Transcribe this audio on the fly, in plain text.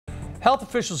Health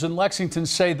officials in Lexington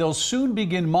say they'll soon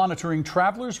begin monitoring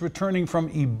travelers returning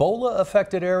from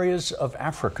Ebola-affected areas of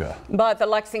Africa. But the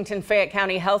Lexington-Fayette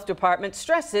County Health Department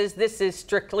stresses this is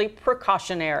strictly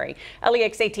precautionary.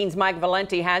 LEX 18's Mike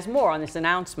Valenti has more on this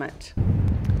announcement.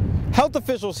 Health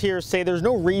officials here say there's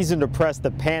no reason to press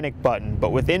the panic button,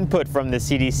 but with input from the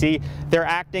CDC, they're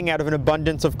acting out of an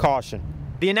abundance of caution.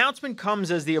 The announcement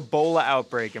comes as the Ebola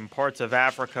outbreak in parts of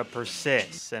Africa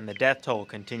persists and the death toll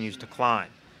continues to climb.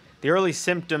 The early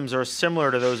symptoms are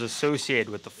similar to those associated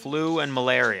with the flu and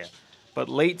malaria, but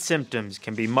late symptoms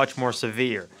can be much more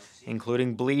severe,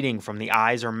 including bleeding from the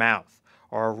eyes or mouth,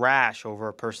 or a rash over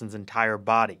a person's entire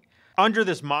body. Under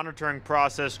this monitoring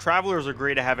process, travelers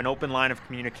agree to have an open line of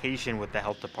communication with the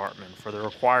health department for the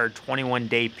required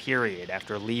 21-day period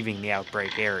after leaving the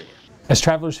outbreak area. As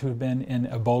travelers who have been in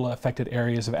Ebola-affected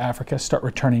areas of Africa start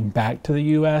returning back to the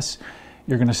U.S.,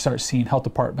 you're going to start seeing health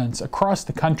departments across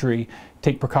the country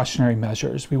take precautionary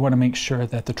measures. We want to make sure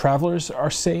that the travelers are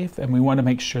safe, and we want to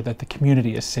make sure that the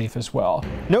community is safe as well.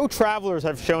 No travelers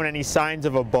have shown any signs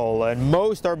of Ebola, and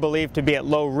most are believed to be at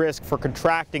low risk for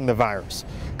contracting the virus.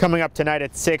 Coming up tonight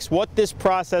at 6, what this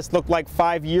process looked like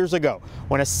 5 years ago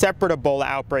when a separate Ebola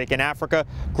outbreak in Africa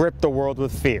gripped the world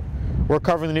with fear. We're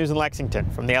covering the news in Lexington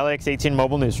from the LX 18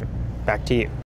 Mobile Newsroom. Back to you.